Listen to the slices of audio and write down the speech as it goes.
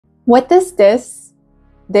What does this,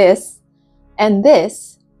 and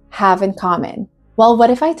this have in common? Well, what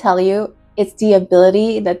if I tell you it's the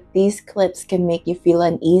ability that these clips can make you feel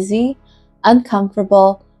uneasy,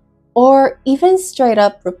 uncomfortable, or even straight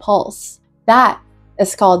up repulsed? That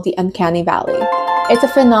is called the Uncanny Valley. It's a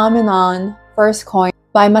phenomenon first coined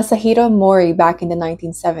by Masahiro Mori back in the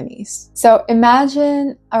 1970s. So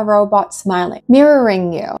imagine a robot smiling,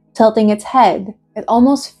 mirroring you, tilting its head. It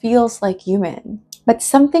almost feels like human, but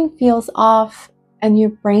something feels off and your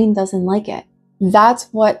brain doesn't like it. That's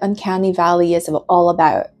what Uncanny Valley is all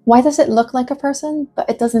about. Why does it look like a person, but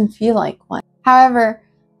it doesn't feel like one? However,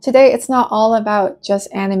 today it's not all about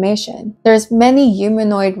just animation. There's many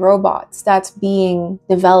humanoid robots that's being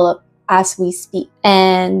developed as we speak,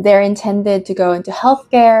 and they're intended to go into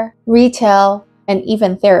healthcare, retail, and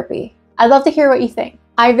even therapy. I'd love to hear what you think.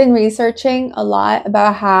 I've been researching a lot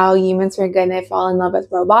about how humans are gonna fall in love with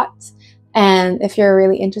robots, and if you're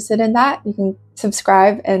really interested in that, you can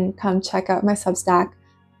subscribe and come check out my Substack,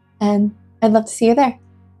 and I'd love to see you there.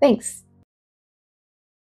 Thanks.